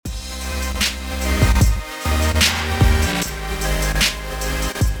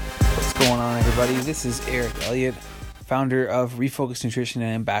everybody. This is Eric Elliott, founder of Refocus Nutrition,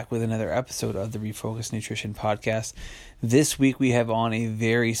 and I'm back with another episode of the Refocus Nutrition podcast. This week we have on a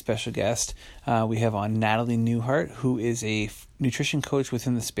very special guest. We have on Natalie Newhart, who is a nutrition coach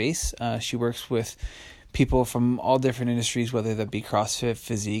within the space. She works with people from all different industries, whether that be CrossFit,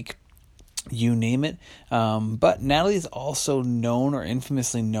 physique, you name it. But Natalie is also known, or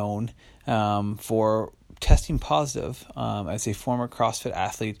infamously known, for testing positive as a former CrossFit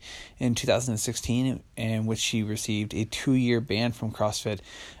athlete in 2016, in which she received a 2-year ban from CrossFit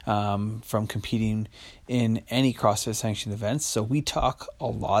from competing in any CrossFit sanctioned events. So we talk a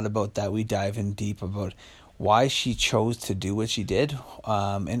lot about that. We dive in deep about why she chose to do what she did,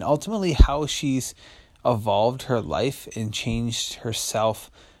 and ultimately how she's evolved her life and changed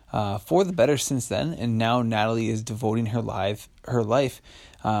herself for the better since then. And now Natalie is devoting her life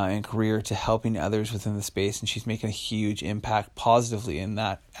and career to helping others within the space, and she's making a huge impact positively in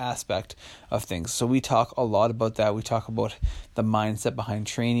that aspect of things. So we talk a lot about that. We talk about the mindset behind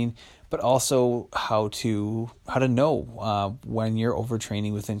training, but also how to know when you're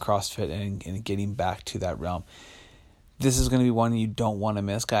overtraining within CrossFit and getting back to that realm. This is going to be one you don't want to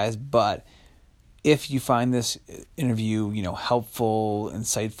miss, guys. But if you find this interview, helpful,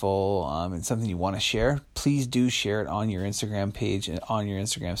 insightful, and something you want to share, please do share it on your Instagram page and on your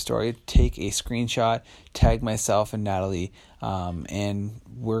Instagram story. Take a screenshot, tag myself and Natalie, and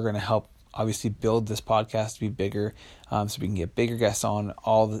we're going to help obviously build this podcast to be bigger, so we can get bigger guests on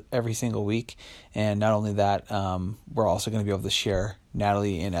every single week. And not only that, we're also going to be able to share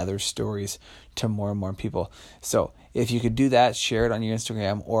Natalie and other stories to more and more people. So if you could do that, share it on your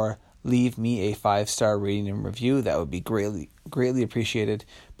Instagram, or leave me a 5-star rating and review. That would be greatly appreciated.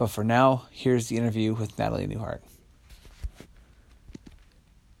 But for now, here's the interview with Natalie Newhart.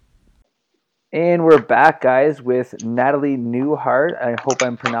 And we're back, guys, with Natalie Newhart. I hope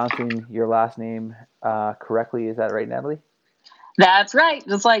I'm pronouncing your last name correctly. Is that right, Natalie? That's right.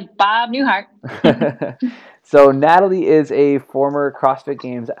 Just like Bob Newhart. So Natalie is a former CrossFit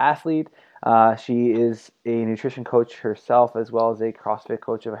Games athlete. She is a nutrition coach herself, as well as a CrossFit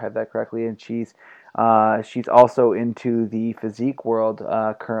coach, if I have that correctly. And she's also into the physique world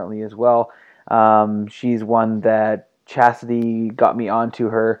currently as well. She's one that Chastity got me onto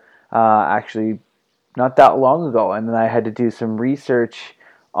her actually not that long ago, and then I had to do some research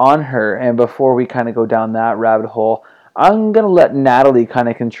on her. And before we kind of go down that rabbit hole, I'm gonna let Natalie kind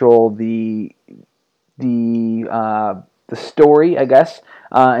of control the story, I guess,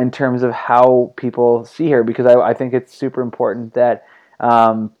 in terms of how people see her, because I think it's super important that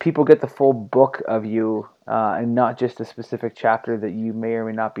people get the full book of you and not just a specific chapter that you may or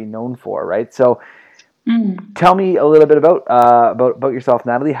may not be known for, right? So tell me a little bit about yourself,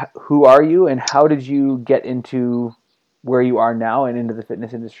 Natalie. Who are you, and how did you get into where you are now and into the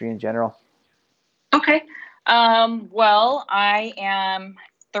fitness industry in general? Okay. Well, I am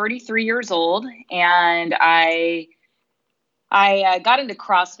 33 years old, and I got into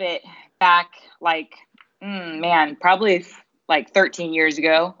CrossFit back probably like 13 years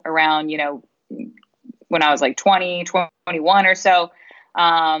ago, around, when I was like 20, 21 or so.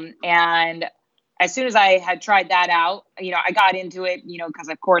 And as soon as I had tried that out, I got into it, because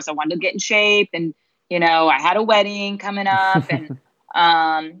of course I wanted to get in shape, and, I had a wedding coming up, and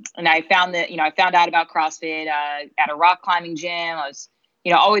I found out about CrossFit at a rock climbing gym. I was,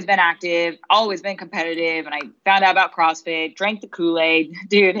 always been active, always been competitive. And I found out about CrossFit, drank the Kool-Aid,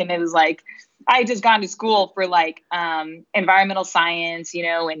 dude. And it was like, I had just gone to school for environmental science,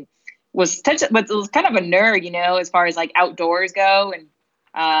 and was kind of a nerd, as far as like outdoors go.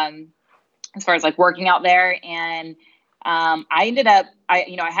 And as far as like working out there. And I ended up,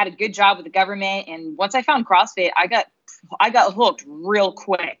 I had a good job with the government. And once I found CrossFit, I got hooked real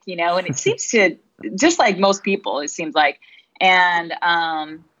quick, and it seems to, just like most people, it seems like. And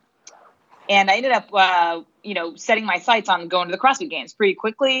I ended up, setting my sights on going to the CrossFit Games pretty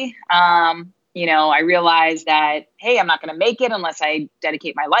quickly. I realized that, hey, I'm not going to make it unless I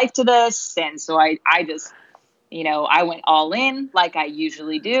dedicate my life to this. And so I just, I went all in like I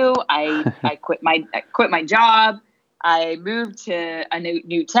usually do. I quit my job. I moved to a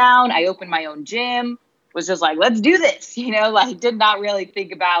new town. I opened my own gym. Was just like, let's do this. Did not really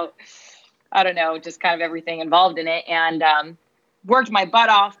think about, I don't know, just kind of everything involved in it, and worked my butt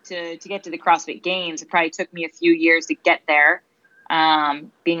off to get to the CrossFit Games. It probably took me a few years to get there.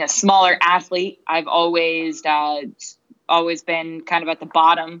 Being a smaller athlete, I've always been kind of at the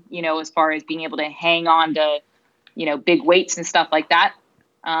bottom, as far as being able to hang on to, big weights and stuff like that.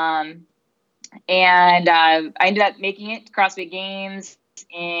 And I ended up making it to CrossFit Games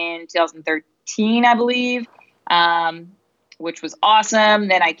in 2013, I believe. which was awesome.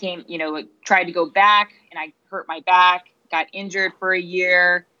 Then I came, tried to go back and I hurt my back, got injured for a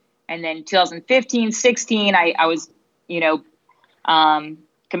year. And then 2015, 16, I was,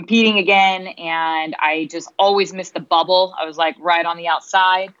 competing again, and I just always missed the bubble. I was like right on the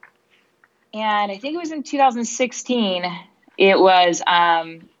outside. And I think it was in 2016, it was,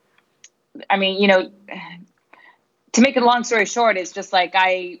 to make a long story short, it's just like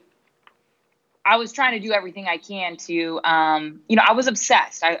I was trying to do everything I can to, I was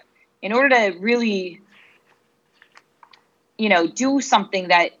obsessed. In order to really, do something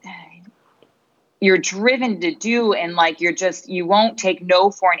that you're driven to do, and like you won't take no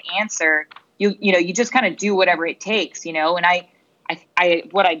for an answer. You just kind of do whatever it takes, And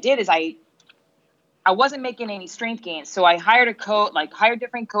what I did is I wasn't making any strength gains, so I hired a coach, hired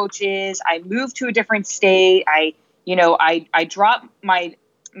different coaches. I moved to a different state. I dropped my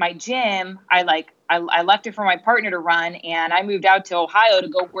gym. I left it for my partner to run, and I moved out to Ohio to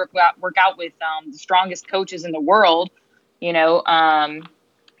go work out with the strongest coaches in the world.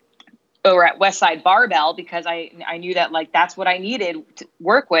 Over at Westside Barbell, because I knew that that's what I needed to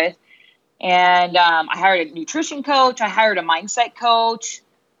work with. And I hired a nutrition coach. I hired a mindset coach.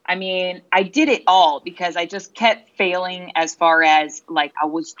 I mean, I did it all because I just kept failing as far as I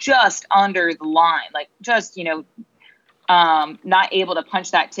was just under the line, not able to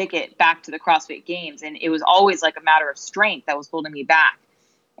punch that ticket back to the CrossFit Games. And it was always a matter of strength that was holding me back.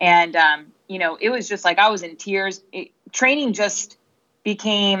 And, it was just I was in tears. Training just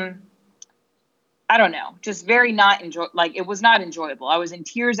became, I don't know, just very it was not enjoyable. I was in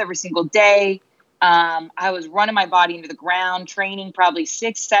tears every single day. I was running my body into the ground, training probably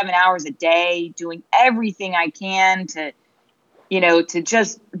 6-7 hours a day, doing everything I can to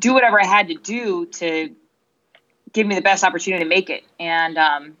just do whatever I had to do to give me the best opportunity to make it. And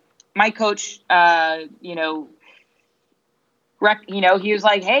my coach, he was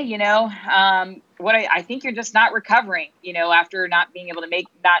like, hey, I think you're just not recovering, after not being able to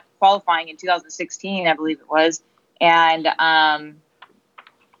not qualifying in 2016, I believe it was. And, I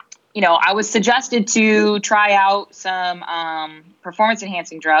was suggested to try out some performance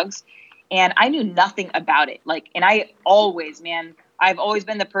enhancing drugs, and I knew nothing about it. And I've always been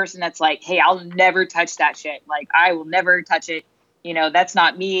the person that's like, hey, I'll never touch that shit. I will never touch it. That's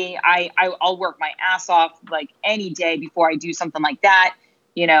not me. I'll work my ass off any day before I do something like that.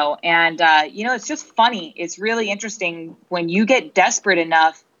 It's just funny. It's really interesting when you get desperate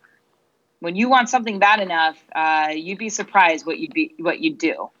enough, when you want something bad enough, you'd be surprised what you'd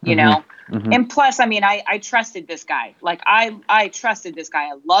do, Mm-hmm. And plus, I trusted this guy. I trusted this guy.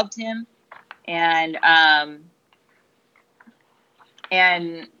 I loved him. And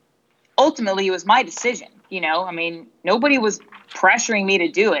ultimately it was my decision. Nobody was pressuring me to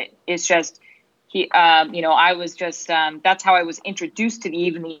do it. It's just, I was just, that's how I was introduced to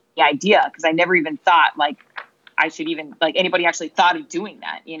the idea. Cause I never even thought I should even anybody actually thought of doing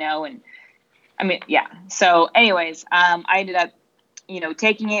that, and yeah. So anyways, I ended up,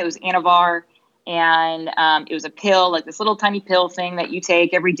 taking it. It was Anavar, and it was a pill, this little tiny pill thing that you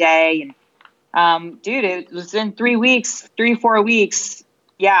take every day. And dude, it was in 3 weeks, 3-4 weeks.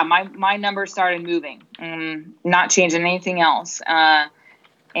 Yeah, my numbers started moving, not changing anything else.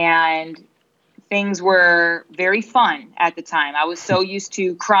 And things were very fun at the time. I was so used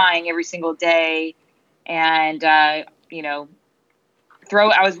to crying every single day, and I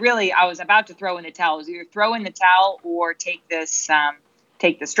was about to throw in the towel. It was either throw in the towel or take this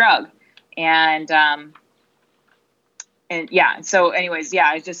drug. And yeah, so anyways,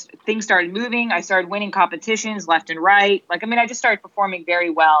 yeah, things started moving. I started winning competitions left and right. I just started performing very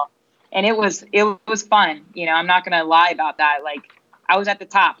well, and it was fun. I'm not going to lie about that. I was at the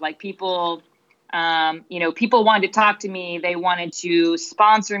top. People, people wanted to talk to me. They wanted to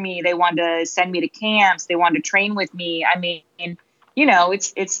sponsor me. They wanted to send me to camps. They wanted to train with me.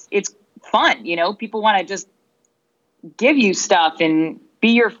 It's fun. People want to just give you stuff and be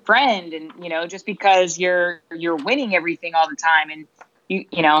your friend, and just because you're winning everything all the time, and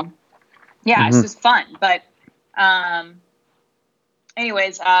yeah, mm-hmm. It's just fun. But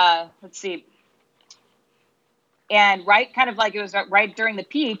anyways, let's see. And it was right during the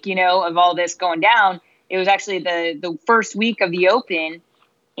peak, of all this going down. It was actually the first week of the Open,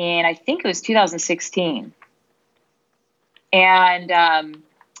 and I think it was 2016. And I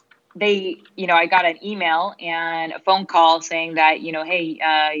got an email and a phone call saying that,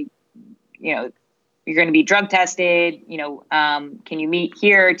 hey, you're going to be drug tested, can you meet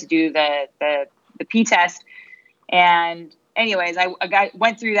here to do the P test? And anyways, I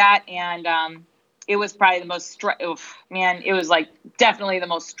went through that, and it was probably the most man, it was like definitely the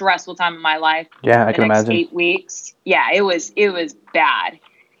most stressful time of my life. Yeah, I The can next imagine. 8 weeks. Yeah, it was bad.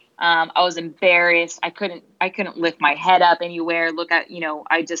 I was embarrassed. I couldn't lift my head up anywhere. Look at,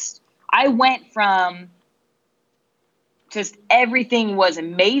 I went from just everything was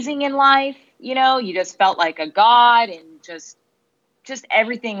amazing in life. You just felt like a god, and just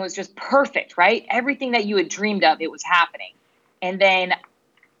everything was just perfect, right? Everything that you had dreamed of, it was happening. And then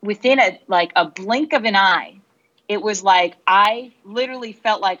within a blink of an eye, it was like I literally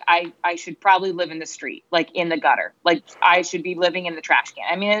felt like I should probably live in the street, like in the gutter. Like I should be living in the trash can.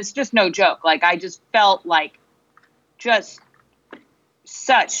 I mean, it's just no joke. Like I just felt like just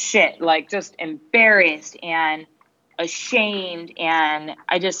such shit, like just embarrassed and ashamed. And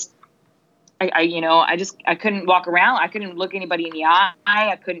I couldn't walk around. I couldn't look anybody in the eye.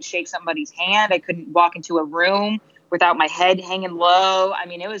 I couldn't shake somebody's hand. I couldn't walk into a room without my head hanging low. I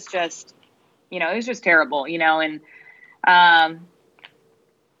mean, it was just, it was just terrible, and I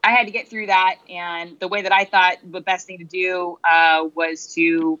had to get through that. And the way that I thought the best thing to do was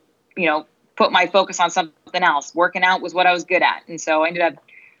to, put my focus on something else. Working out was what I was good at. And so I ended up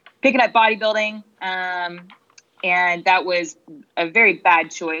picking up bodybuilding. And that was a very bad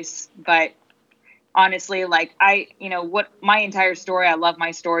choice. But honestly, like what my entire story, I love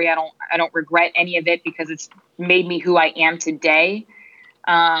my story. I don't regret any of it because it's made me who I am today.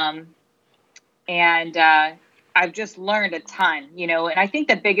 And I've just learned a ton, and I think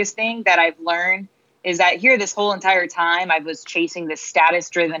the biggest thing that I've learned is that here, this whole entire time I was chasing this status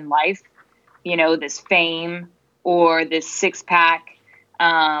driven life, this fame or this six pack,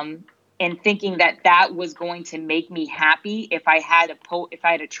 and thinking that was going to make me happy if I had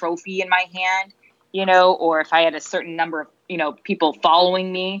a trophy in my hand, or if I had a certain number of, people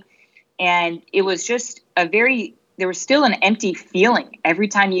following me. And it was just there was still an empty feeling every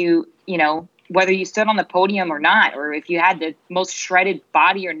time whether you stood on the podium or not, or if you had the most shredded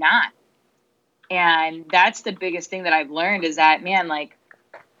body or not. And that's the biggest thing that I've learned is that, man, like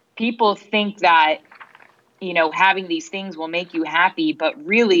people think that, having these things will make you happy, but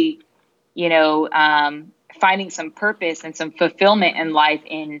really, finding some purpose and some fulfillment in life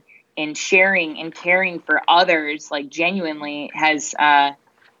in sharing and caring for others, like genuinely has, I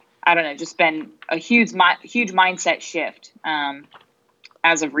don't know, just been a huge mindset shift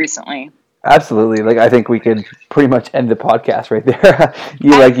as of recently. Absolutely. Like I think we could pretty much end the podcast right there.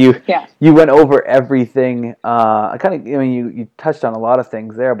 Yeah. You went over everything. You touched on a lot of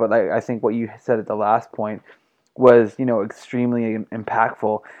things there, but I think what you said at the last point was, extremely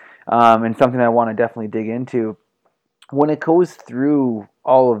impactful, and something I want to definitely dig into. When it goes through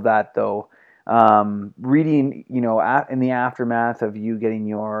all of that though, reading, in the aftermath of you getting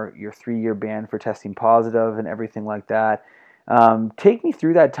your 3-year ban for testing positive and everything like that, take me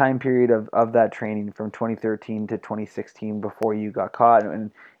through that time period of that training from 2013 to 2016 before you got caught,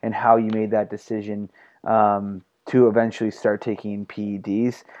 and how you made that decision to eventually start taking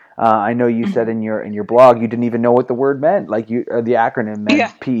PEDs. I know you said in your blog you didn't even know what the word meant, like the acronym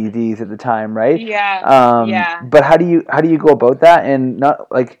meant PEDs at the time, right? Yeah. But how do you go about that? And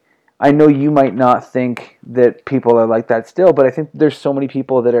not like, I know you might not think that people are like that still, but I think there's so many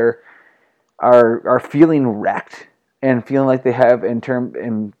people that are feeling wrecked and feeling like they have in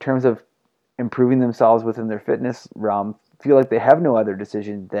terms of improving themselves within their fitness realm, feel like they have no other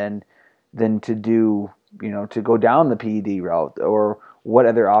decision than to do, to go down the PED route, or what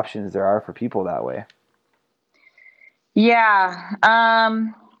other options there are for people that way. Yeah.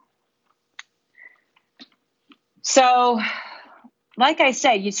 So like I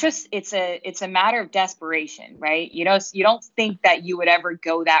said, it's a matter of desperation, right? You don't think that you would ever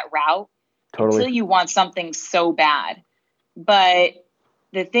go that route Totally. until you want something so bad. But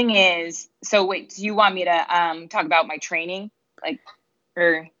the thing is, so wait, do you want me to talk about my training?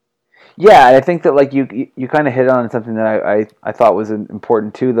 Yeah, I think that like you kind of hit on something that I thought was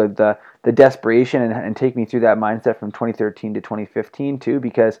important too, the desperation, and take me through that mindset from 2013 to 2015 too,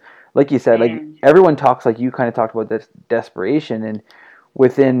 because like you said, like everyone talks, like you kind of talked about this desperation, and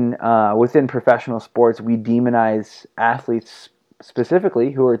within professional sports we demonize athletes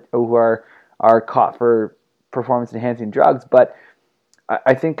specifically who are caught for performance enhancing drugs. But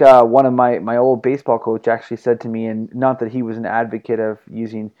I think one of my old baseball coach actually said to me, and not that he was an advocate of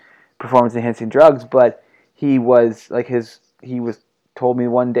using performance enhancing drugs, but he was told me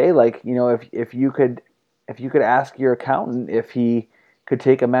one day, like, if you could ask your accountant if he could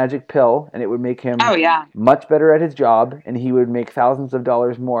take a magic pill and it would make him much better at his job and he would make thousands of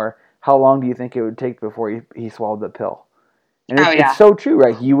dollars more, how long do you think it would take before he swallowed the pill? And it's so true,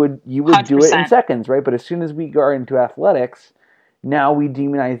 right? You would 100%. Do it in seconds, right? But as soon as we go into athletics, now we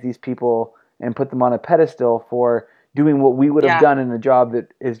demonize these people and put them on a pedestal for doing what we would have done in a job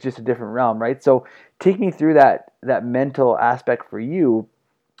that is just a different realm, right? So take me through that mental aspect for you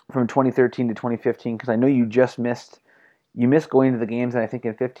from 2013 to 2015, because I know you missed going to the games, and I think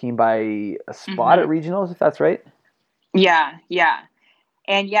in 15 by a spot at regionals, if that's right. Yeah.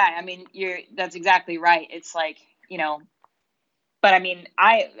 And I mean, that's exactly right. It's like, but I mean,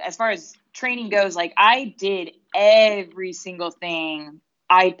 as far as training goes, like I did every single thing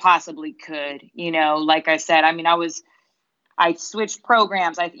I possibly could, like I said, I mean, I switched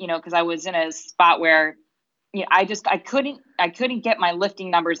programs, cause I was in a spot where, I couldn't get my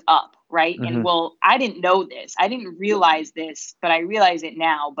lifting numbers up. Right. Mm-hmm. And well, I didn't know this. I didn't realize this, but I realize it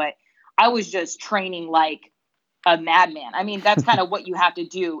now, but I was just training like a madman. I mean, that's kind of what you have to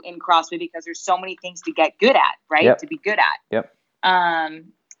do in CrossFit because there's so many things to get good at, right? Yep. To be good at. Yep.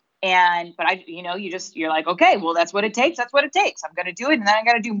 But you're like, okay, well, that's what it takes. That's what it takes. I'm going to do it. And then I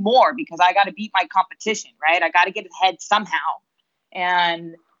got to do more because I got to beat my competition, right? I got to get ahead somehow.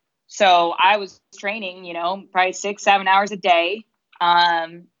 And so I was training, probably 6-7 hours a day.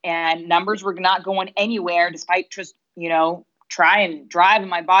 And numbers were not going anywhere despite just, trying driving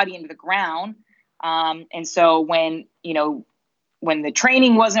my body into the ground. And so when the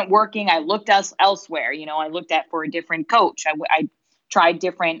training wasn't working, I looked elsewhere. I looked for a different coach. I tried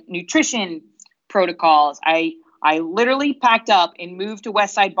different nutrition protocols. I literally packed up and moved to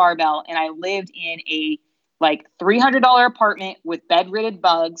Westside Barbell, and I lived in a like $300 apartment with bedridden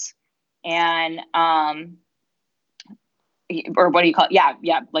bugs, and or what do you call it? Yeah,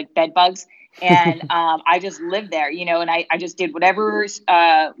 like bed bugs. And I just lived there, and I just did whatever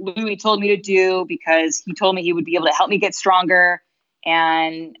Louis told me to do because he told me he would be able to help me get stronger.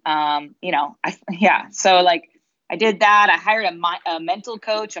 And, so like I did that. I hired a mental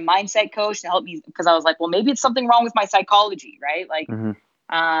coach, a mindset coach to help me because I was like, well, maybe it's something wrong with my psychology, right? Like,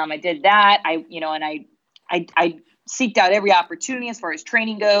 I did that. I seeked out every opportunity as far as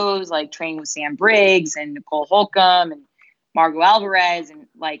training goes, like training with Sam Briggs and Nicole Holcomb and Margot Alvarez. And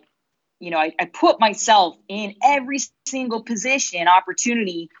like, I put myself in every single position,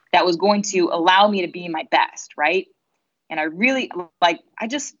 opportunity that was going to allow me to be my best. Right. And I really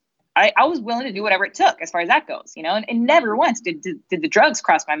I was willing to do whatever it took as far as that goes, and never once did the drugs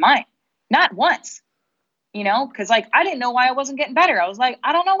cross my mind. Not once, cause like, I didn't know why I wasn't getting better. I was like,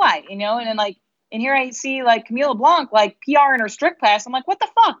 I don't know why, and then like, and here I see like Camille LeBlanc, like PR in her strict class. I'm like, what the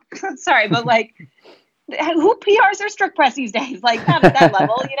fuck? Sorry. But like, who PRs their strict press these days? Like not at that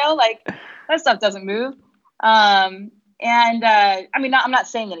level, like that stuff doesn't move. I mean, I'm not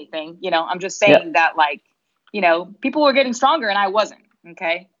saying anything, I'm just saying that like, people were getting stronger and I wasn't.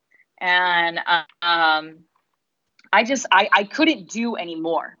 Okay. And, I couldn't do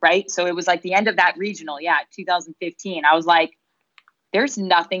anymore. Right. So it was like the end of that regional. 2015. I was like, there's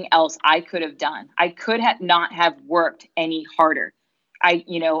nothing else I could have done. I could have not have worked any harder. That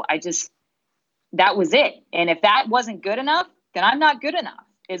was it. And if that wasn't good enough, then I'm not good enough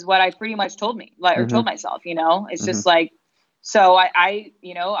is what I pretty much told me, or told myself, it's just like, so I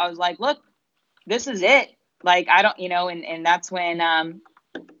was like, look, this is it. Like, I don't, and that's when,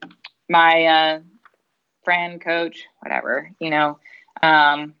 my, friend, coach, whatever,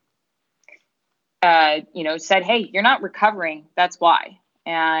 said, hey, you're not recovering. That's why.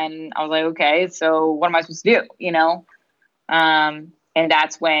 And I was like, okay, so what am I supposed to do? And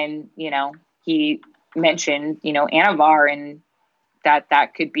that's when, he mentioned, Anavar, and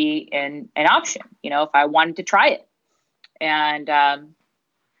that could be an option, if I wanted to try it. And,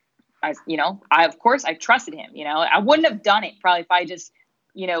 of course I trusted him, I wouldn't have done it probably if I just,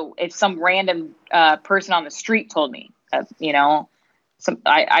 if some random person on the street told me,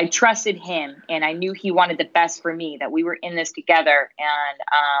 I trusted him and I knew he wanted the best for me, that we were in this together.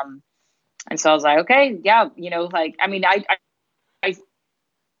 And so I was like, okay, yeah. Like, I mean,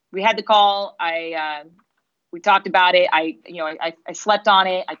 we had the call. We talked about it. I slept on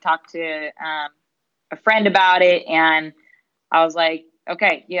it. I talked to a friend about it, and I was like,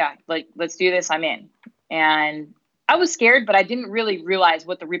 okay, yeah, like, let's do this. I'm in. And I was scared, but I didn't really realize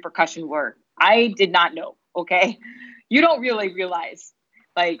what the repercussions were. I did not know. Okay. You don't really realize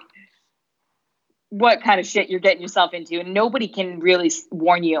like what kind of shit you're getting yourself into, and nobody can really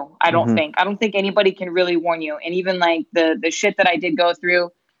warn you. I don't think anybody can really warn you. And even like the shit that I did go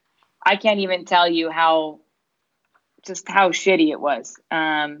through, I can't even tell you how shitty it was.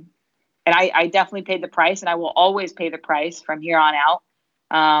 And I definitely paid the price, and I will always pay the price from here on out.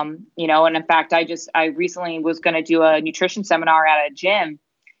 And in fact, I recently was going to do a nutrition seminar at a gym,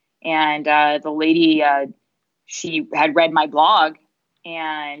 and the lady, she had read my blog,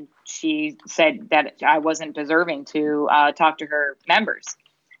 and she said that I wasn't deserving to talk to her members.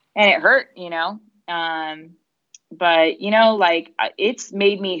 and it hurt, but like it's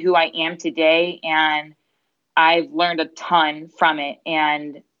made me who I am today, and I've learned a ton from it.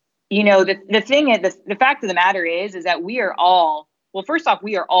 And the thing is, the fact of the matter is that we are all, well, first off,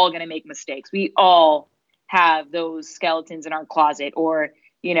 we are all going to make mistakes. We all have those skeletons in our closet, or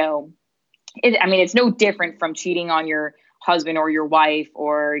it's no different from cheating on your husband or your wife,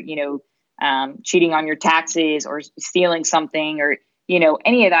 or cheating on your taxes, or stealing something, or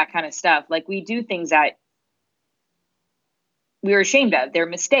any of that kind of stuff. Like, we do things that we were ashamed of. They're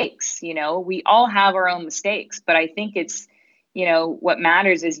mistakes. We all have our own mistakes, but I think it's, what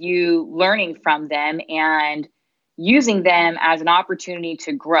matters is you learning from them and using them as an opportunity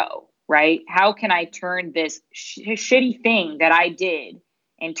to grow, right? How can I turn this shitty thing that I did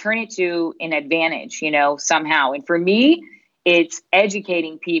and turn it to an advantage, somehow? And for me, it's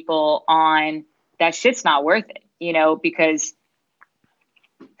educating people on that shit's not worth it, because,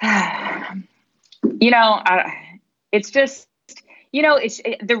 it's just,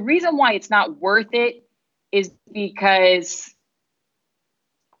 the reason why it's not worth it is because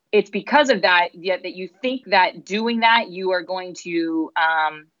of that, yet that you think that doing that, you are going to,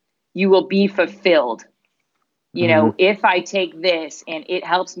 you will be fulfilled. If I take this and it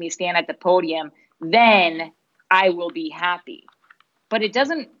helps me stand at the podium, then I will be happy. But it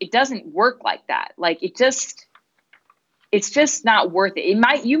doesn't work like that. Like, it's just not worth it.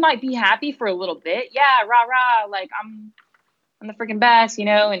 You might be happy for a little bit. Yeah, rah, rah. Like, I'm the freaking best,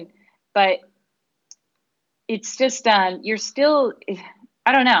 but it's just, you're still,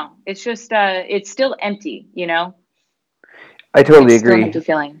 I don't know. It's just, it's still empty, I totally It's still an agree. empty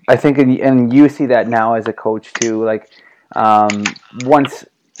feeling. I think, and you see that now as a coach too. Like, once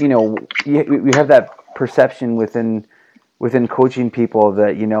we have that perception within coaching people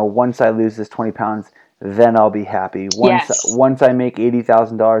that once I lose this 20 pounds, then I'll be happy. Yes. Once I make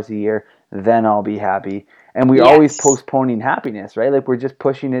 $80,000 a year, then I'll be happy. And we're always Yes. postponing happiness, right? Like, we're just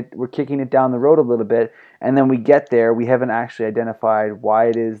pushing it, we're kicking it down the road a little bit, and then we get there, we haven't actually identified why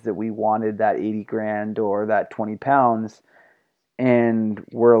it is that we wanted that 80 grand or that 20 pounds, and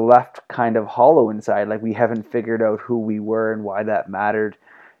we're left kind of hollow inside. Like, we haven't figured out who we were and why that mattered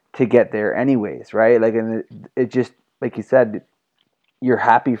to get there anyways, right? Like, and it just, like you said, you're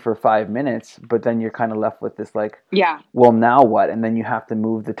happy for 5 minutes, but then you're kind of left with this, like, Yeah. well, now what? And then you have to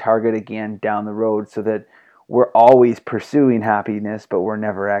move the target again down the road, so that we're always pursuing happiness, but we're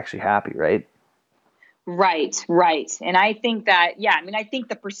never actually happy, right? Right. And I think that, I think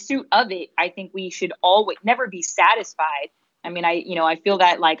the pursuit of it, I think we should always never be satisfied. I feel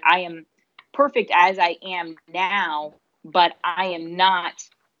that, like, I am perfect as I am now, but I am not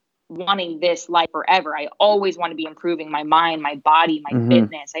wanting this life forever. I always want to be improving my mind, my body, my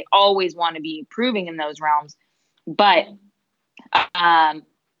fitness. I always want to be improving in those realms. But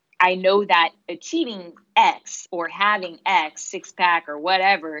I know that achieving X or having X six pack or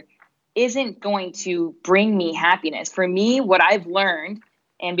whatever isn't going to bring me happiness. For me, what I've learned,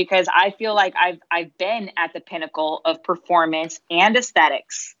 and because I feel like I've been at the pinnacle of performance and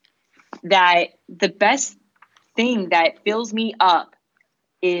aesthetics, that the best thing that fills me up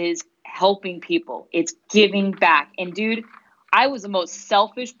is helping people. It's giving back. And dude, I was the most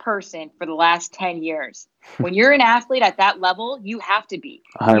selfish person for the last 10 years. When you're an athlete at that level, you have to be.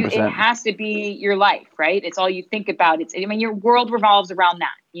 100%. It has to be your life, right? It's all you think about. Your world revolves around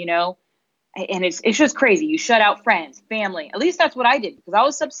that, and it's just crazy. You shut out friends, family. At least that's what I did, because I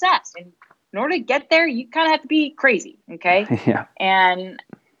was obsessed. And in order to get there, you kind of have to be crazy. Okay. Yeah. And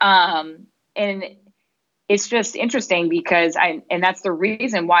it's just interesting because and that's the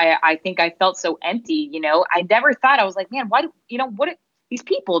reason why I think I felt so empty. I never thought, I was like, man, why what these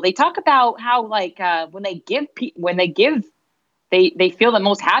people, they talk about how, like, when they give, they feel the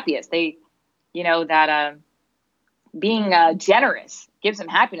most happiest. That being generous gives them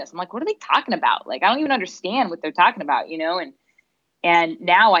happiness. I'm like, what are they talking about? Like, I don't even understand what they're talking about, and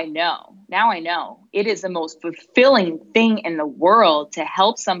now I know it is the most fulfilling thing in the world to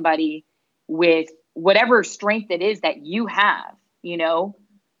help somebody with whatever strength it is that you have,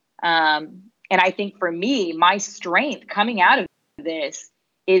 and I think for me, my strength coming out of this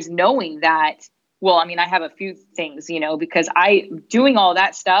is knowing that, well, I have a few things, because doing all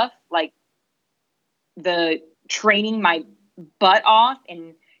that stuff, like the training my butt off,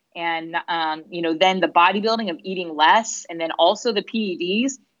 and then the bodybuilding of eating less, and then also the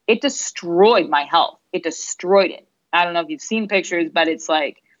PEDs, it destroyed my health. It destroyed it. I don't know if you've seen pictures, but it's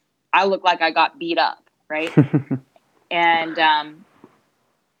like, I look like I got beat up. Right. And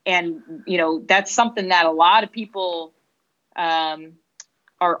that's something that a lot of people,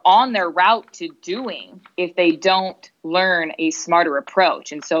 are on their route to doing if they don't learn a smarter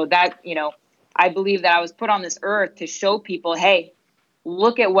approach. And so that, I believe that I was put on this earth to show people, hey,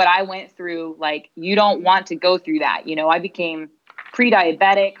 look at what I went through. Like, you don't want to go through that. I became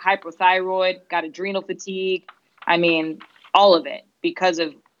pre-diabetic, hypothyroid, got adrenal fatigue. I mean, all of it because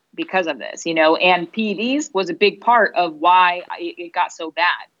of this, and PEDs was a big part of why it got so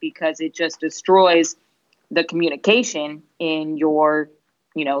bad, because it just destroys the communication in your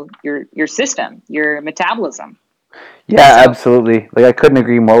system, your metabolism. Yeah, absolutely. Like, I couldn't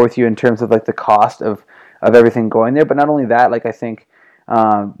agree more with you in terms of like the cost of everything going there. But not only that, like, I think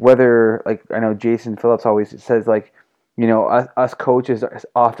whether, like, I know Jason Phillips always says, like, us coaches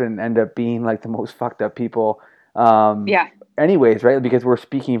often end up being like the most fucked up people. Yeah. Anyways, right? Because we're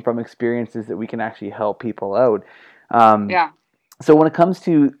speaking from experiences that we can actually help people out. Yeah. So when it comes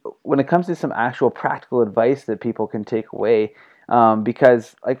to some actual practical advice that people can take away,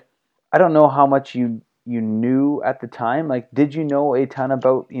 because, like, I don't know how much you knew at the time. Like, did you know a ton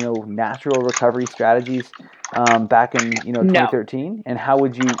about natural recovery strategies back in No. 2013? And how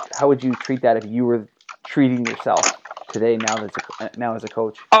would you treat that if you were treating yourself today, now as a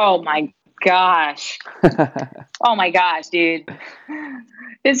coach? Oh my gosh. Oh my gosh, dude.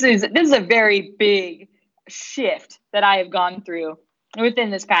 This is a very big shift that I have gone through within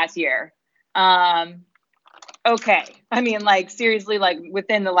this past year. Okay. I mean, like, seriously, like,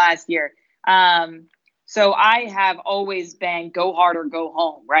 within the last year. So I have always been go hard or go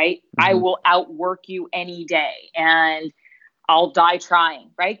home, right? Mm-hmm. I will outwork you any day, and I'll die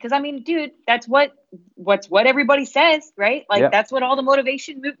trying, right? Because, I mean, dude, that's what everybody says, right? Like, yep. That's what all the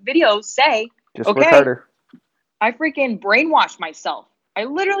motivation videos say. Just work harder. I freaking brainwashed myself. I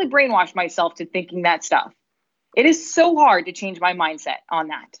literally brainwashed myself to thinking that stuff. It is so hard to change my mindset on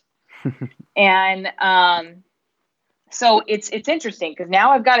that. And so it's interesting, because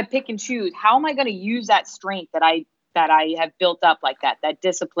now I've got to pick and choose. How am I going to use that strength that I have built up, like that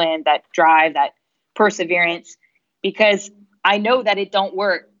discipline, that drive, that perseverance? Because I know that it don't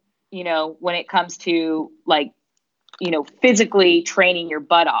work, when it comes to, like, physically training your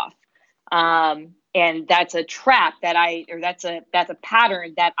butt off. And that's a trap that's a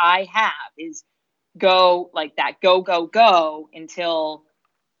pattern that I have, is go like that, go until,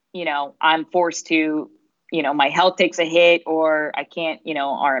 I'm forced to, my health takes a hit, or I can't,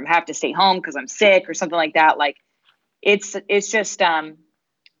 or I have to stay home because I'm sick or something like that. Like, it's just,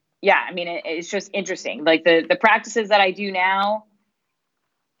 yeah, I mean, it's just interesting. Like, the practices that I do now,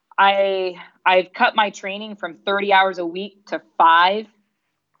 I've cut my training from 30 hours a week to 5.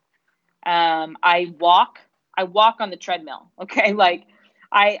 I walk on the treadmill. Okay. Like,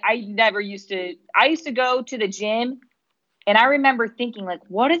 I used to go to the gym, and I remember thinking, like,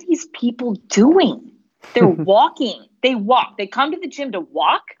 what are these people doing? They're walking. They walk. They come to the gym to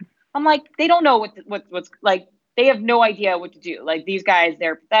walk. I'm like, they don't know what's like, they have no idea what to do. Like, these guys,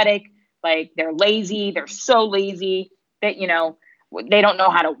 they're pathetic. Like, they're lazy. They're so lazy that, they don't know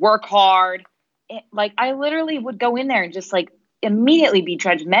how to work hard. Like, I literally would go in there and just, like, immediately be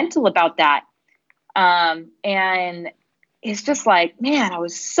judgmental about that. And it's just like, man, I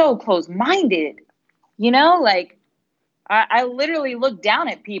was so close-minded, like, I literally looked down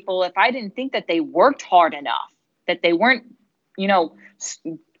at people if I didn't think that they worked hard enough, that they weren't,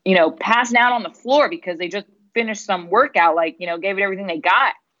 passing out on the floor because they just finished some workout, like, gave it everything they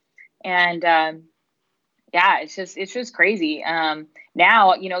got. And, yeah, it's just crazy.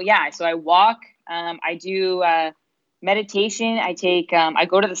 Now, yeah, so I walk, I do, meditation. I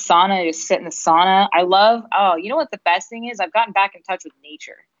go to the sauna, I just sit in the sauna. I love, what the best thing is? I've gotten back in touch with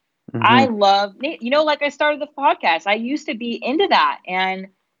nature. Mm-hmm. I love, like I started the podcast, I used to be into that. And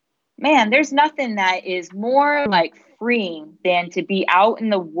man, there's nothing that is more, like, freeing than to be out in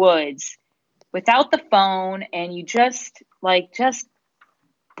the woods without the phone, and you just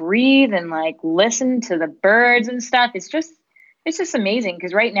breathe and, like, listen to the birds and stuff. It's just amazing.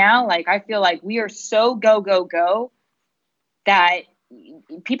 Because right now, like, I feel like we are so go that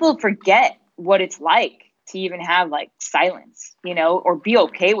people forget what it's like to even have, like, silence, or be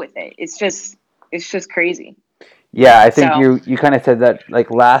okay with it. It's just crazy. Yeah, I think you kind of said that,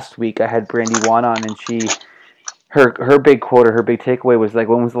 like, last week I had Brandy Wan on, and her big quote, or her big takeaway was, like,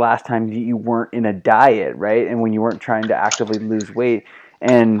 when was the last time you weren't in a diet, right? And when you weren't trying to actively lose weight.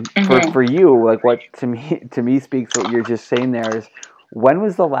 And for you, like, what to me speaks to what you're just saying there is, when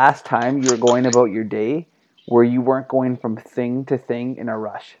was the last time you were going about your day where you weren't going from thing to thing in a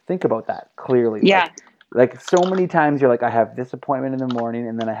rush? Think about that clearly. Yeah. Like, so many times you're like, I have this appointment in the morning,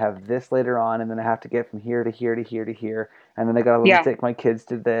 and then I have this later on, and then I have to get from here to here to here to here, and then I gotta take my kids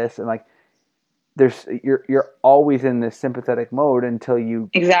to this, and, like, you're always in this sympathetic mode until you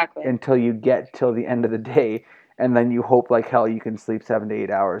Exactly. get till the end of the day, and then you hope like hell you can sleep 7 to 8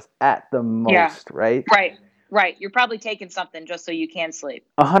 hours at the Yeah. most, right? Right. You're probably taking something just so you can sleep.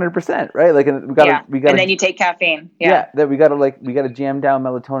 100%, right? Like, and Yeah. we And gotta then you take caffeine. yeah, Yeah. that we gotta jam down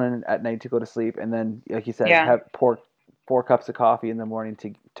melatonin at night to go to sleep, and then like you said, Yeah. have pour 4 cups of coffee in the morning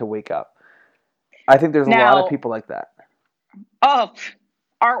to wake up. I think there's a lot of Now, people like that. oh,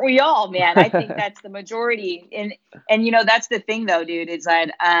 aren't we all, man? I think that's the majority. And that's the thing though, dude, is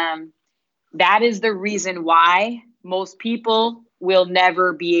that that is the reason why most people will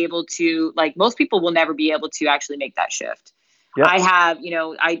never be able to, like, most people will never be able to actually make that shift. Yep. I have,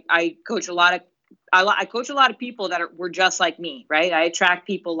 I coach a lot of, I coach a lot of people that were just like me, right? I attract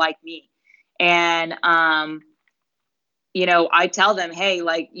people like me. And, I tell them, hey,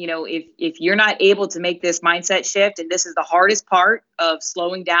 like, if you're not able to make this mindset shift, and this is the hardest part of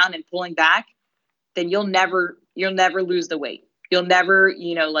slowing down and pulling back, then you'll never lose the weight. You'll never,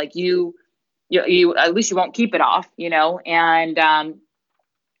 like you at least you won't keep it off, and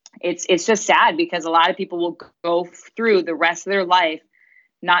it's just sad because a lot of people will go through the rest of their life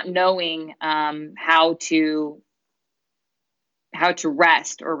not knowing how to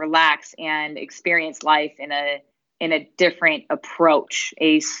rest or relax and experience life in a different approach,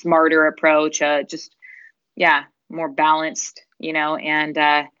 a smarter approach, just more balanced, and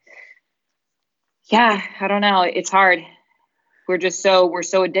I don't know, it's hard. We're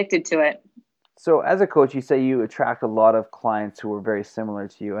so addicted to it. So as a coach, you say you attract a lot of clients who are very similar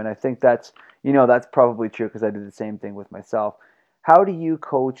to you, and I think that's probably true because I did the same thing with myself. How do you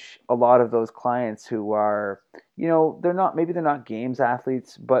coach a lot of those clients who are, they're not games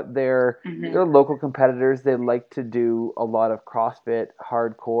athletes, but they're Mm-hmm. local competitors. They like to do a lot of CrossFit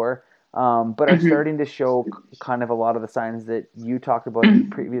hardcore, but are Mm-hmm. starting to show kind of a lot of the signs that you talked about in your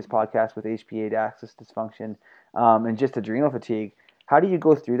previous podcast with HPA axis dysfunction, and just adrenal fatigue. How do you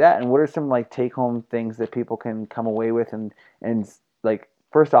go through that, and what are some like take home things that people can come away with, and like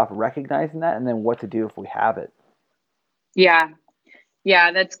first off recognizing that, and then what to do if we have it? Yeah.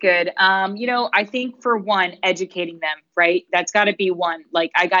 Yeah, that's good. I think for one, educating them, right? That's got to be one. Like,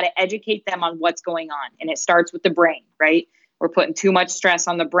 I got to educate them on what's going on. And it starts with the brain, right? We're putting too much stress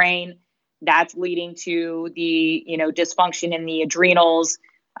on the brain. That's leading to the, dysfunction in the adrenals.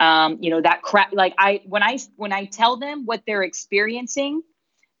 That crap. Like, when I tell them what they're experiencing,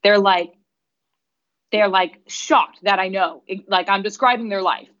 they're like, shocked that I know. Like, I'm describing their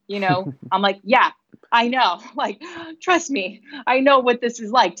life, I'm like, yeah, I know. Like, trust me, I know what this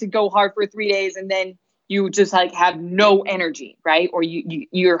is like to go hard for 3 days and then you just like have no energy, right? Or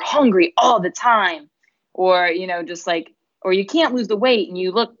you're hungry all the time, or just like, or you can't lose the weight and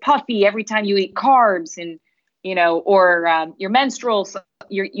you look puffy every time you eat carbs, and or your menstrual,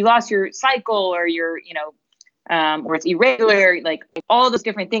 you lost your cycle, or or it's irregular, like all those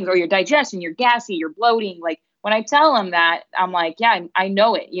different things, or your digestion, you're gassy, you're bloating. Like, when I tell them that, I'm like, yeah, I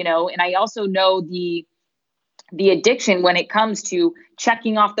know it, and I also know the addiction when it comes to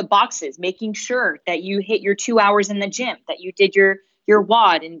checking off the boxes, making sure that you hit your 2 hours in the gym, that you did your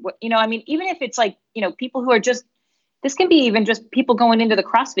WOD, and I mean, even if it's like, people who are just, this can be even just people going into the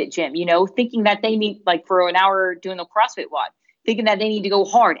CrossFit gym, thinking that they need, like, for an hour doing the CrossFit WOD, thinking that they need to go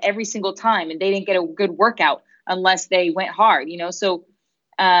hard every single time and they didn't get a good workout unless they went hard, so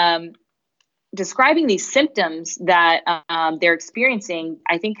describing these symptoms that they're experiencing,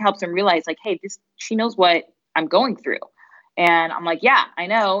 I think helps them realize, like, hey, she knows what I'm going through. And I'm like, yeah, I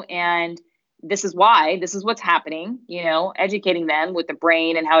know. And this is what's happening, educating them with the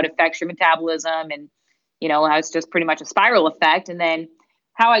brain and how it affects your metabolism, and, how it's just pretty much a spiral effect. And then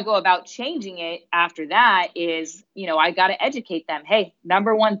how I go about changing it after that is, I got to educate them. Hey,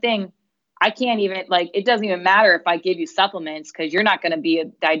 number one thing, I can't even, like, it doesn't even matter if I give you supplements, because you're not going to be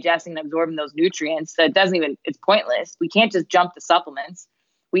digesting and absorbing those nutrients. So it's pointless. We can't just jump to supplements.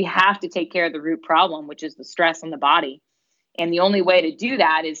 We have to take care of the root problem, which is the stress on the body. And the only way to do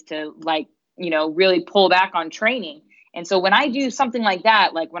that is to, like, really pull back on training. And so when I do something like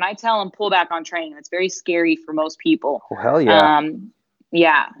that, like when I tell them pull back on training, that's very scary for most people. Oh, hell yeah.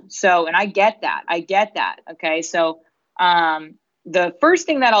 Yeah. So, and I get that. Okay. So, the first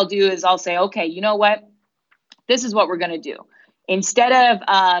thing that I'll do is I'll say, okay, you know what? This is what we're going to do. Instead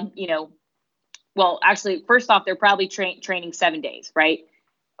of, well, actually, first off, they're probably training 7 days, right?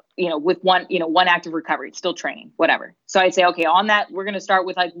 With one active recovery, it's still training, whatever. So I'd say, okay, on that, we're going to start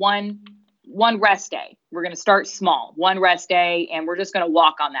with like one rest day. We're going to start small, one rest day, and we're just going to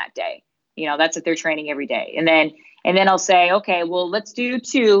walk on that day. That's if they're training every day. And then I'll say, okay, well, let's do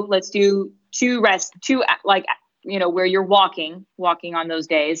two rest, like, where you're walking on those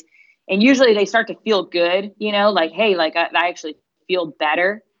days. And usually they start to feel good, like, hey, like I actually feel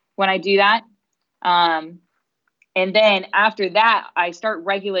better when I do that. And then after that, I start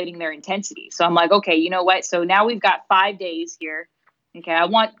regulating their intensity. So I'm like, okay, you know what? So now we've got 5 days here. Okay. I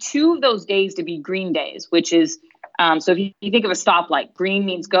want 2 of those days to be green days, which is, so if you think of a stoplight, green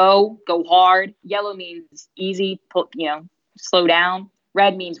means go hard. Yellow means easy, slow down.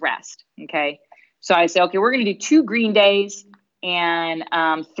 Red means rest. Okay. So I say, okay, we're going to do 2 green days and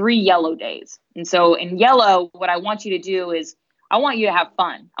 3 yellow days. And so in yellow, what I want you to do is I want you to have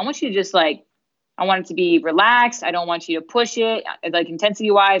fun. I want you to just I want it to be relaxed. I don't want you to push it like intensity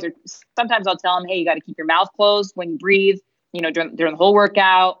wise, or sometimes I'll tell them, hey, you got to keep your mouth closed when you breathe, during the whole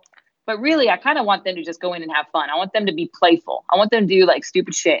workout. But really, I kind of want them to just go in and have fun. I want them to be playful. I want them to do like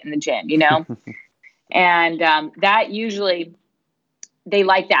stupid shit in the gym, and that usually they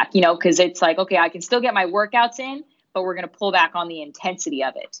like that, because it's like, okay, I can still get my workouts in, but we're going to pull back on the intensity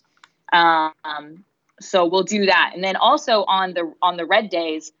of it. So we'll do that. And then also on the red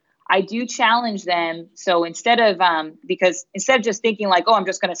days, I do challenge them. So instead of just thinking like, oh, I'm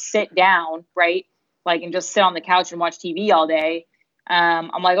just going to sit down, right? Like, and just sit on the couch and watch TV all day.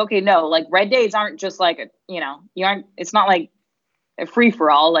 I'm like, okay, no, like red days aren't just like, it's not like a free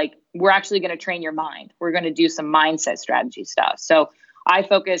for all. Like, we're actually going to train your mind. We're going to do some mindset strategy stuff. So I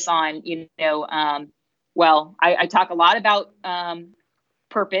focus on, I talk a lot about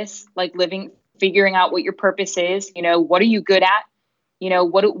purpose, like figuring out what your purpose is. What are you good at?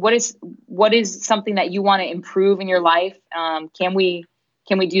 What is something that you want to improve in your life? Can we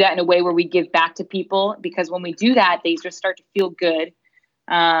do that in a way where we give back to people? Because when we do that, they just start to feel good.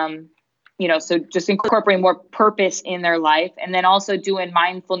 So just incorporating more purpose in their life, and then also doing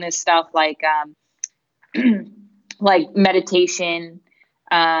mindfulness stuff like like meditation,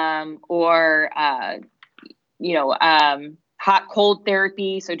 or hot cold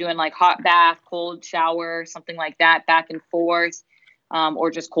therapy. So doing like hot bath, cold shower, something like that, back and forth.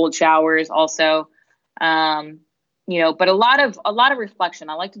 Or just cold showers also, but a lot of reflection.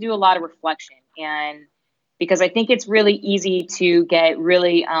 I like to do a lot of reflection, and because I think it's really easy to get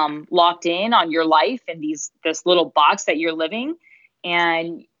really locked in on your life and this little box that you're living.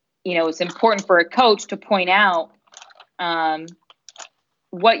 And, it's important for a coach to point out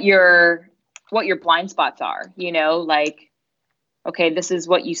what your blind spots are, like, okay, this is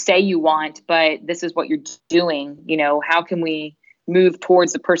what you say you want, but this is what you're doing. How can we move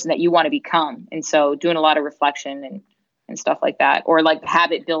towards the person that you want to become? And so doing a lot of reflection and stuff like that, or like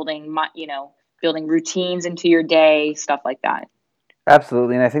habit building, building routines into your day, stuff like that.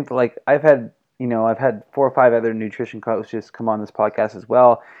 Absolutely. And I think that, like, I've had 4 or 5 other nutrition coaches come on this podcast as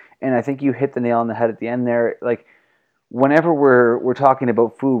well. And I think you hit the nail on the head at the end there. Like, whenever we're talking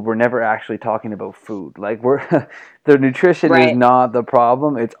about food, we're never actually talking about food. Like, the nutrition is not the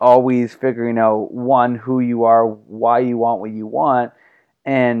problem. It's always figuring out, one, who you are, why you want what you want,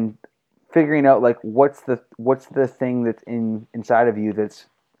 and figuring out like what's the thing that's inside of you that's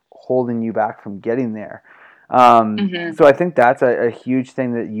holding you back from getting there. So I think that's a huge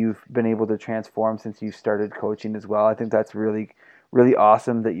thing that you've been able to transform since you started coaching as well. I think that's really, really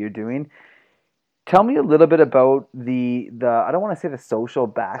awesome that you're doing. Tell me a little bit about the I don't want to say the social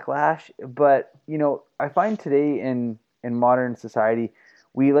backlash, but I find today in modern society,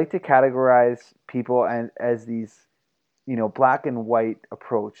 we like to categorize people as these black and white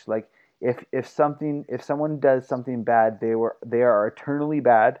approach. Like, if someone does something bad, they are eternally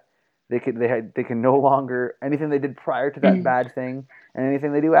bad. They can no longer, anything they did prior to that bad thing and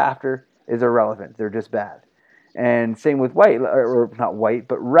anything they do after is irrelevant. They're just bad. And same with white, or not white,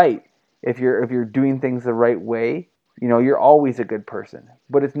 but right. If you're doing things the right way, you're always a good person.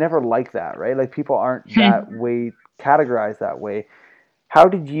 But it's never like that, right? Like, people aren't that way, categorized that way. How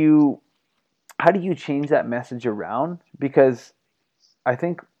do you change that message around? Because I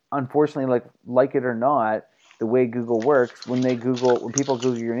think, unfortunately, like it or not, the way Google works, when people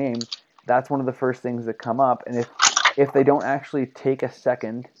Google your name, that's one of the first things that come up. And if they don't actually take a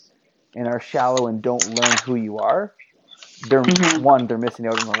second and are shallow and don't learn who you are, they're missing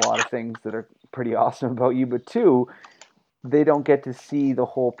out on a lot of things that are pretty awesome about you. But 2, they don't get to see the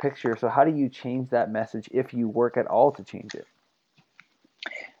whole picture. So how do you change that message, if you work at all to change it?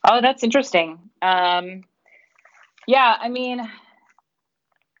 Oh, that's interesting. Yeah, I mean,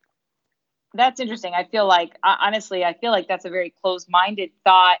 that's interesting. I feel like, honestly, that's a very closed-minded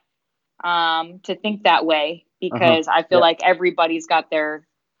thought, to think that way, because I feel like everybody's got their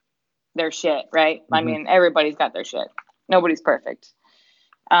shit, right? I mean, everybody's got their shit. Nobody's perfect.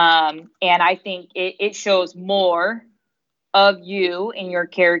 And I think it shows more of you and your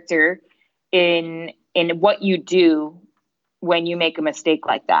character in what you do when you make a mistake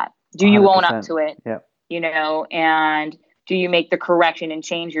like that. Do you own up 100%. to it? Yeah. And do you make the correction and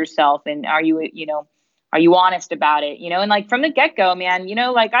change yourself? And are you honest about it? And like from the get go, man,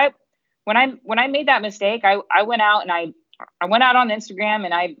 like when I made that mistake, I went out and I went out on Instagram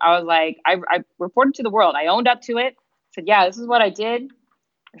and I was like, I reported to the world. I owned up to it. Said, yeah, this is what I did.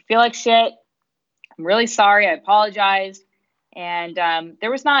 I feel like shit. I'm really sorry. I apologize. And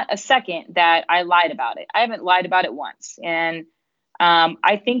there was not a second that I lied about it. I haven't lied about it once. And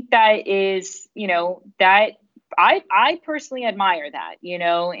I think that is, that I personally admire that, I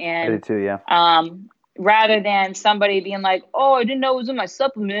do and too. Yeah. rather than somebody being like, oh, I didn't know it was in my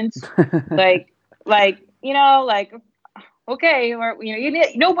supplements, like, like, okay, or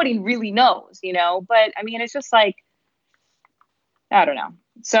nobody really knows, but I mean, it's just like, I don't know.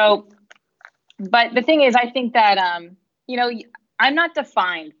 So, but the thing is, I think that, I'm not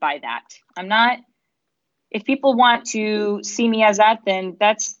defined by that. I'm not, if people want to see me as that, then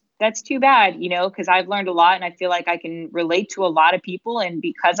that's too bad, because I've learned a lot and I feel like I can relate to a lot of people. And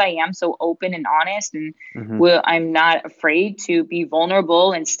because I am so open and honest and Mm-hmm. I'm not afraid to be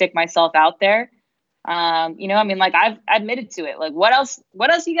vulnerable and stick myself out there. I mean, like I've admitted to it. Like what else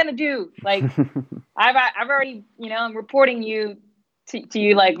are you going to do? Like I've already, I'm reporting to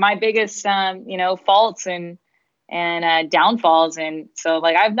you like my biggest, faults and downfalls. And so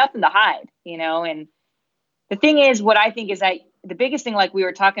like I have nothing to hide, and the thing is, what I think is that the biggest thing, like we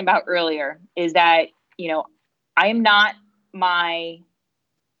were talking about earlier, is that, I am not my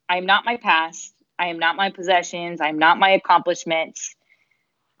past. I am not my possessions. I'm not my accomplishments.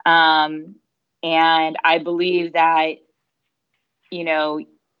 And I believe that,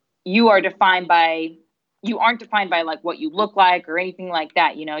 you are defined by, you aren't defined by like what you look like or anything like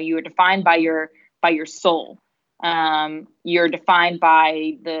that. You are defined by your soul. You're defined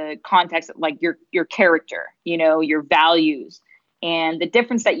by the context of like your character, your values and the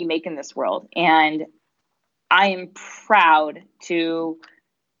difference that you make in this world. And I am proud to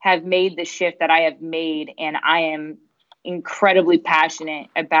have made the shift that I have made. And I am incredibly passionate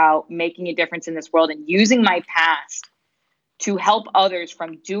about making a difference in this world and using my past to help others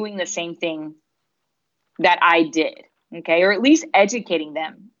from doing the same thing that I did. Okay. Or at least educating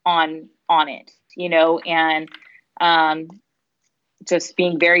them on it, and just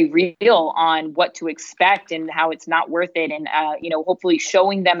being very real on what to expect and how it's not worth it. And, hopefully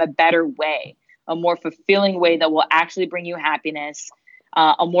showing them a better way, a more fulfilling way that will actually bring you happiness,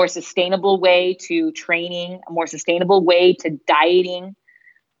 a more sustainable way to training, a more sustainable way to dieting.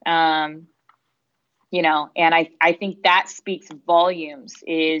 And I think that speaks volumes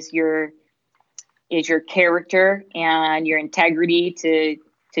is your character and your integrity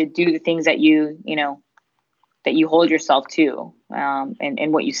to do the things that that you hold yourself to,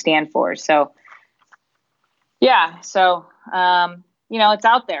 and what you stand for. So, yeah. So, it's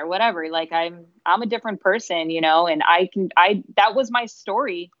out there, whatever. Like I'm a different person, and that was my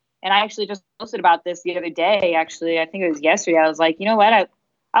story. And I actually just posted about this the other day. Actually, I think it was yesterday. I was like, you know what?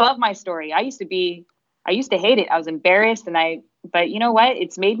 I love my story. I used to hate it. I was embarrassed but you know what?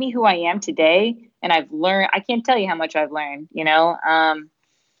 It's made me who I am today. And I've learned, I can't tell you how much I've learned,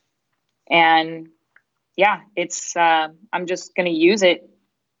 and yeah, it's, I'm just going to use it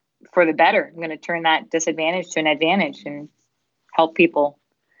for the better. I'm going to turn that disadvantage to an advantage and help people.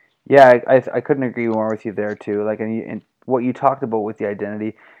 Yeah, I couldn't agree more with you there too. Like, and what you talked about with the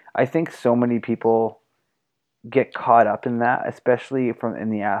identity, I think so many people get caught up in that, especially from in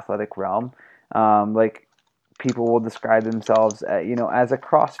the athletic realm. Like people will describe themselves, as a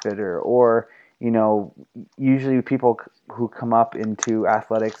CrossFitter, or usually people who come up into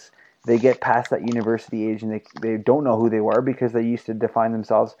athletics, they get past that university age and they don't know who they were because they used to define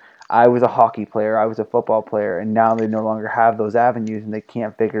themselves. I was a hockey player, I was a football player, and now they no longer have those avenues and they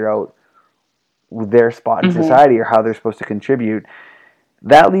can't figure out their spot in society or how they're supposed to contribute.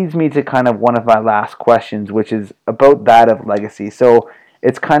 That leads me to kind of one of my last questions, which is about that of legacy. So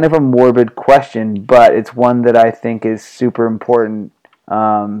it's kind of a morbid question, but it's one that I think is super important,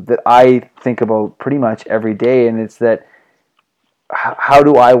 that I think about pretty much every day, and it's that how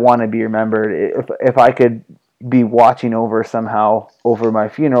do I want to be remembered? If I could be watching over somehow over my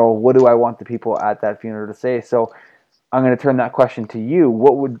funeral, what do I want the people at that funeral to say? So I'm going to turn that question to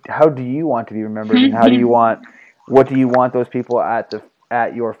you. How do you want to be remembered, and what do you want those people at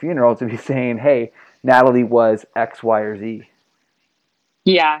your funeral to be saying? Hey, Natalie was X, Y, or Z.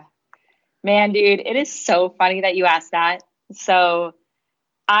 Yeah, man, dude, it is so funny that you asked that. So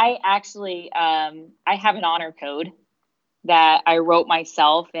I actually, I have an honor code that I wrote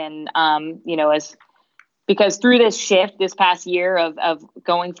myself, and as because through this shift this past year of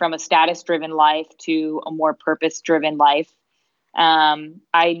going from a status driven life to a more purpose driven life,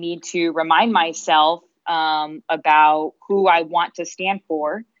 I need to remind myself about who I want to stand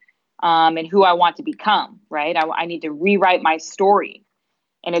for, and who I want to become, right? I need to rewrite my story.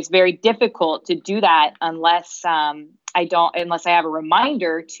 And it's very difficult to do that unless unless I have a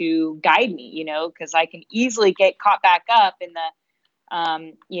reminder to guide me, because I can easily get caught back up in the,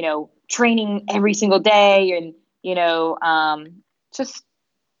 training every single day. And, just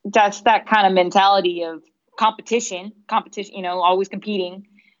that's that kind of mentality of competition, always competing,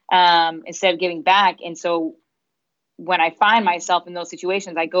 instead of giving back. And so when I find myself in those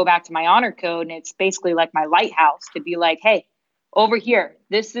situations, I go back to my honor code, and it's basically like my lighthouse to be like, hey, over here,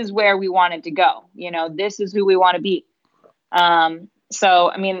 this is where we wanted to go. This is who we want to be. So,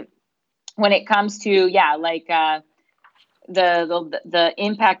 I mean, when it comes to, the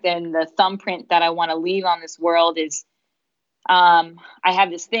impact and the thumbprint that I want to leave on this world is, I have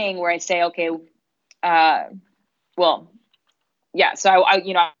this thing where I say, okay, so I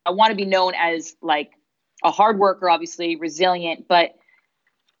want to be known as like a hard worker, obviously resilient, but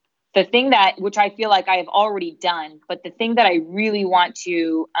the thing which I feel like I have already done, but the thing that I really want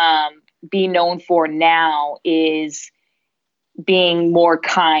to be known for now is being more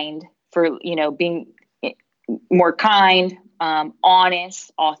kind, being more kind,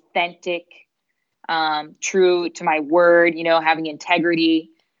 honest, authentic, true to my word, having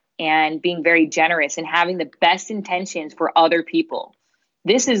integrity and being very generous and having the best intentions for other people.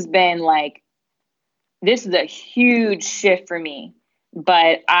 This is a huge shift for me,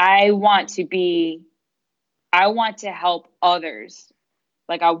 but I want to help others.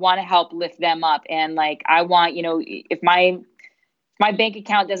 Like, I want to help lift them up. And like, I want, if my bank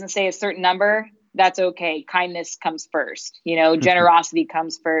account doesn't say a certain number, that's okay. Kindness comes first, generosity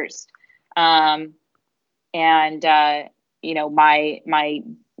comes first. My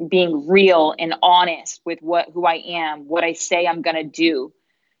being real and honest with who I am, what I say I'm going to do,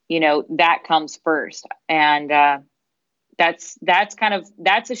 that comes first. And that's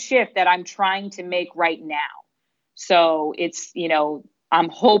a shift that I'm trying to make right now. So it's, I'm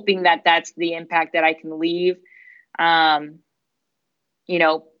hoping that that's the impact that I can leave, by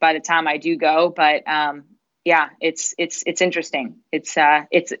the time I do go. But it's interesting. It's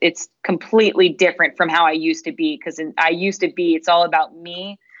completely different from how I used to be, because it's all about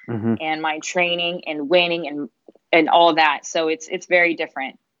me and my training and winning and all that. So it's very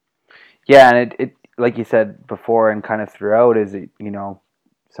different. Yeah, and it like you said before and kind of throughout is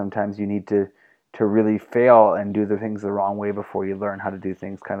sometimes you need to really fail and do the things the wrong way before you learn how to do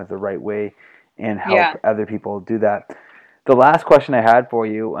things kind of the right way and help other people do that. The last question I had for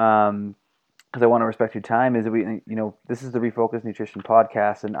you, because I want to respect your time, is this is the Refocus Nutrition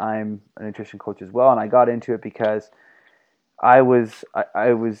Podcast, and I'm a nutrition coach as well. And I got into it because I was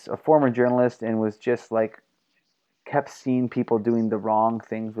a former journalist and was just like kept seeing people doing the wrong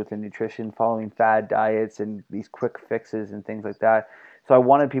things within nutrition, following fad diets and these quick fixes and things like that. So I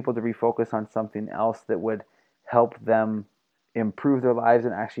wanted people to refocus on something else that would help them improve their lives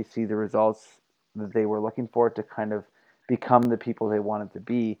and actually see the results that they were looking for to kind of become the people they wanted to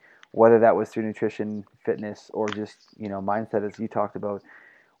be, whether that was through nutrition, fitness, or just, mindset, as you talked about.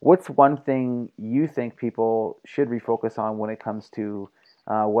 What's one thing you think people should refocus on when it comes to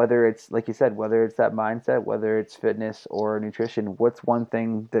whether it's, like you said, whether it's that mindset, whether it's fitness or nutrition? What's one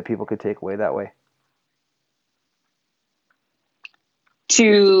thing that people could take away that way?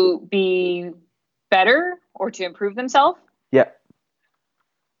 To be better or to improve themselves? Yeah.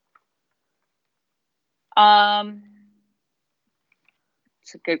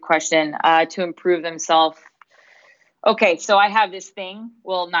 It's a good question. To improve themselves. Okay, so I have this thing.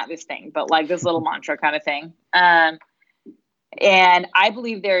 Well, not this thing, but like this little mantra kind of thing. And I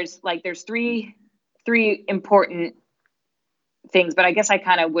believe there's three important things, but I guess I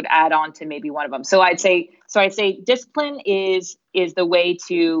kind of would add on to maybe one of them. So I'd say discipline is the way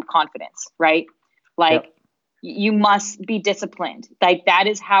to confidence, right? Like, yep. You must be disciplined. Like, that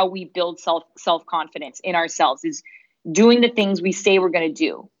is how we build self-confidence in ourselves, is doing the things we say we're going to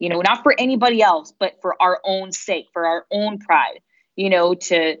do, not for anybody else, but for our own sake, for our own pride,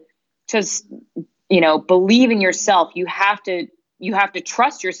 to just, believe in yourself. You have to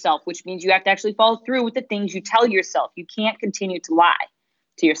trust yourself, which means you have to actually follow through with the things you tell yourself. You can't continue to lie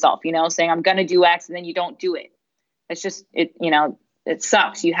to yourself, saying I'm going to do X and then you don't do it. It's just, it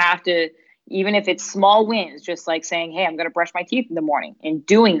sucks. You have to, even if it's small wins, just like saying, hey, I'm going to brush my teeth in the morning, and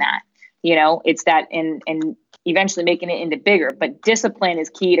doing that, it's that, and eventually making it into bigger. But discipline is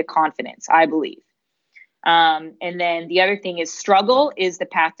key to confidence, I believe. And then the other thing is, struggle is the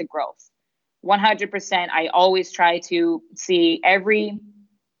path to growth. 100%. I always try to see every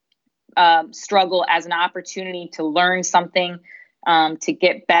struggle as an opportunity to learn something, to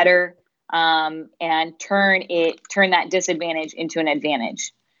get better, and turn that disadvantage into an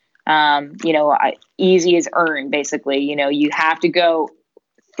advantage. Easy is earned, basically. You have to go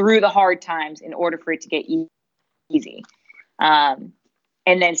through the hard times in order for it to get easy. And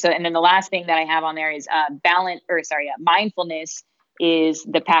then the last thing that I have on there is mindfulness is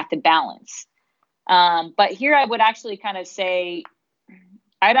the path to balance. But here I would actually kind of say,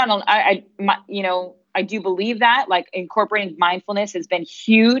 I don't know, I do believe that, like, incorporating mindfulness has been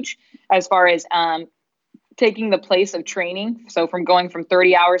huge as far as taking the place of training. So from going from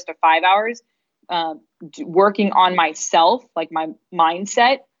 30 hours to 5 hours, working on myself, like my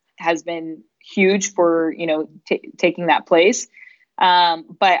mindset has been huge for, taking that place.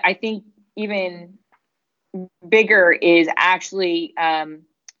 But I think even bigger is actually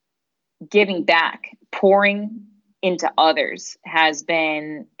giving back, pouring into others has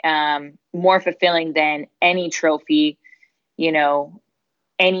been more fulfilling than any trophy,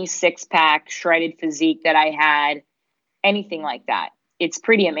 any six-pack, shredded physique that I had, anything like that. It's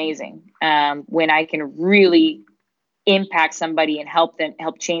pretty amazing when I can really impact somebody and help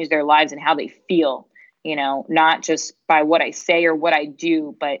change their lives and how they feel, not just by what I say or what I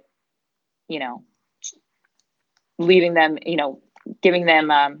do, but, leaving them, giving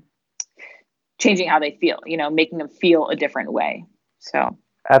them, changing how they feel, making them feel a different way. So.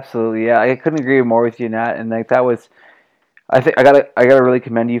 Absolutely. Yeah. I couldn't agree more with you, Nat. And like, that was, I think I gotta really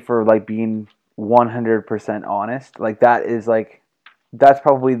commend you for like being 100% honest. Like, that's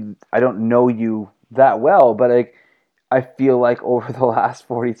probably, I don't know you that well, but like, I feel like over the last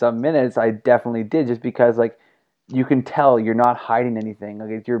 40 some minutes, I definitely did, just because like you can tell you're not hiding anything.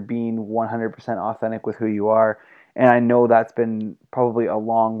 Like, you're being 100% authentic with who you are. And I know that's been probably a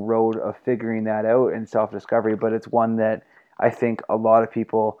long road of figuring that out and self-discovery, but it's one that I think a lot of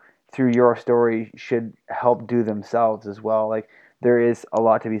people through your story should help do themselves as well. Like, there is a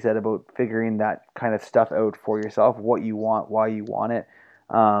lot to be said about figuring that kind of stuff out for yourself, what you want, why you want it,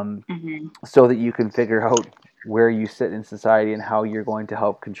 so that you can figure out where you sit in society and how you're going to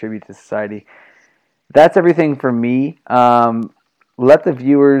help contribute to society. That's everything for me. Let the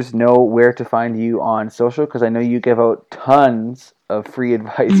viewers know where to find you on social, because I know you give out tons of free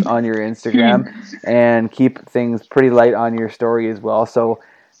advice on your Instagram and keep things pretty light on your story as well. So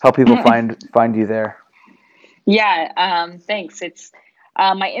how people find you there. Yeah, thanks. It's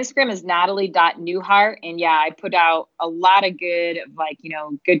my Instagram is natalie.newhart, and yeah, I put out a lot of good, like,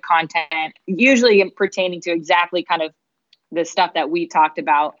 good content, usually pertaining to exactly kind of the stuff that we talked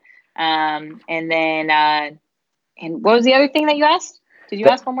about. And then and what was the other thing that you asked? Did you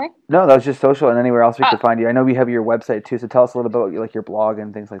ask one more? No, that was just social, and anywhere else we could find you. I know we have your website too, so tell us a little bit about like your blog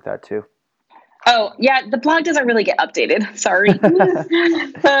and things like that too. Oh, yeah, the blog doesn't really get updated. Sorry.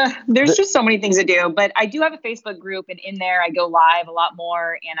 There's just so many things to do, but I do have a Facebook group, and in there I go live a lot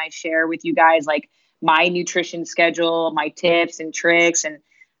more, and I share with you guys like my nutrition schedule, my tips and tricks, and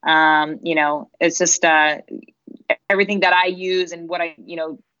it's just everything that I use and what I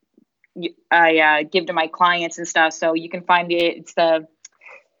give to my clients and stuff. So you can find it.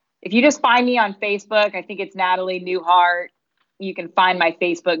 If you just find me on Facebook, I think it's Natalie Newhart. You can find my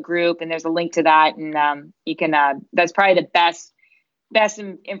Facebook group, and there's a link to that. And you can, that's probably the best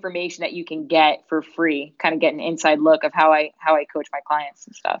information that you can get for free, kind of get an inside look of how I coach my clients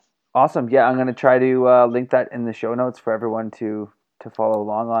and stuff. Awesome. Yeah. I'm going to try to link that in the show notes for everyone to follow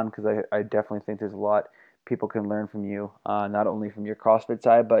along on, because I definitely think there's a lot people can learn from you, not only from your CrossFit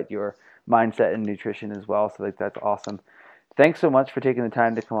side, but your mindset and nutrition as well. So like, that's awesome. Thanks so much for taking the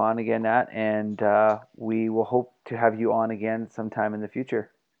time to come on again, Nat, and we will hope to have you on again sometime in the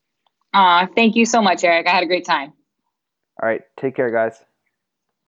future. Thank you so much, Eric. I had a great time. All right. Take care, guys.